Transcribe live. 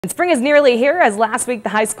Spring is nearly here, as last week the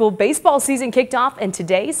high school baseball season kicked off, and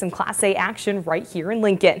today some Class A action right here in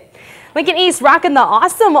Lincoln. Lincoln East rocking the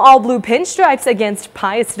awesome all-blue pinstripes against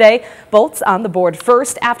Pius today. Bolts on the board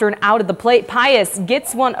first after an out of the plate. Pius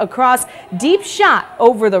gets one across, deep shot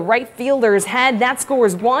over the right fielder's head. That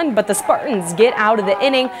scores one, but the Spartans get out of the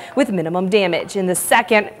inning with minimum damage. In the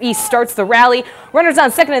second, East starts the rally. Runners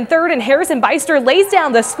on second and third, and Harrison Beister lays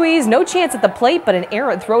down the squeeze. No chance at the plate, but an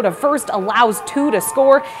errant throw to first allows two to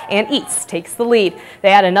score, and East takes the lead.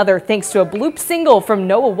 They had another thanks to a bloop single from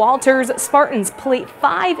Noah Walters. Spartans plate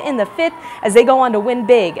 5 in the 5th as they go on to win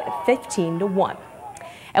big 15-1.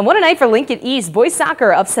 And what a night for Lincoln East. Boys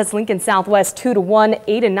soccer upsets Lincoln Southwest 2-1.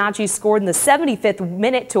 Aiden Nachi scored in the 75th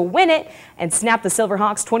minute to win it and snap the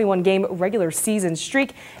Silverhawks' 21-game regular season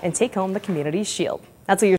streak and take home the Community Shield. That's what you're